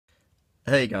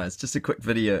Hey guys, just a quick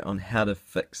video on how to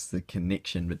fix the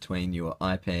connection between your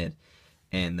iPad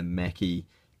and the Mackie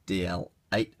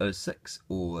dl806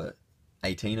 or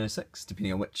 1806,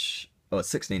 depending on which, or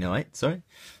 1608, sorry,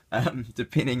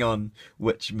 depending on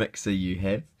which mixer you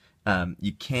have.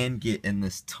 You can get in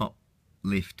this top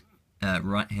left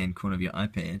right hand corner of your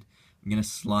iPad. I'm going to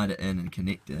slide it in and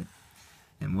connect it,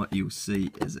 and what you'll see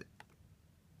is it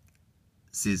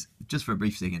says, just for a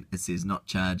brief second, it says not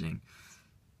charging.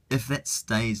 If that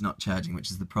stays not charging,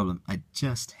 which is the problem I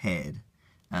just had,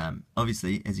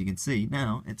 obviously, as you can see,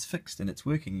 now it's fixed and it's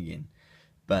working again.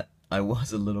 But I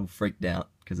was a little freaked out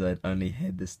because I'd only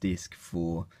had this desk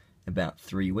for about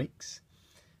 3 weeks.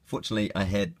 Fortunately, I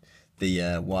had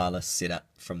the wireless set up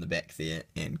from the back there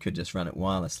and could just run it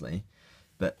wirelessly.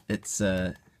 But it's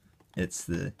the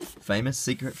famous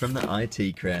secret from the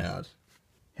IT crowd.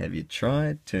 Have you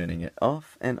tried turning it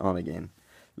off and on again?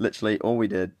 Literally all we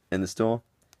did in the store,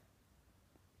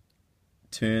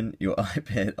 turn your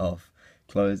iPad off,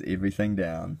 close everything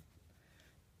down,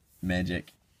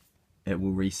 magic, it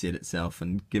will reset itself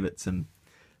and give it some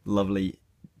lovely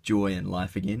joy in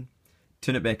life again.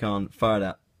 Turn it back on, fire it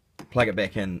up, plug it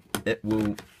back in, it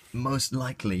will most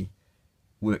likely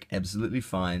work absolutely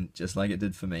fine, just like it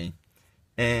did for me.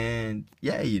 And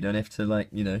yeah, you don't have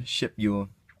to ship your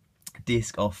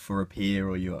desk off for repair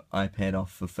or your iPad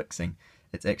off for fixing.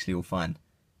 It's actually all fine.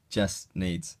 Just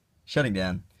needs shutting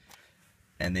down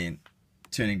and then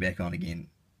turning back on again.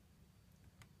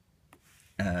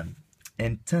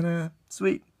 And ta-da,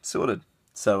 sweet, sorted.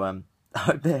 So I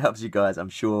hope that helps you guys. I'm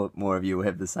sure more of you will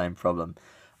have the same problem.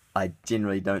 I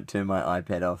generally don't turn my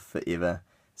iPad off forever,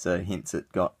 so hence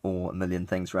it got a million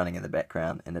things running in the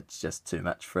background, and it's just too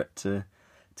much for it to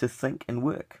think and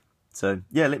work. So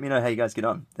yeah, let me know how you guys get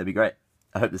on. That'd be great.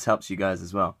 I hope this helps you guys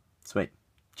as well. Sweet.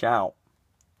 Ciao.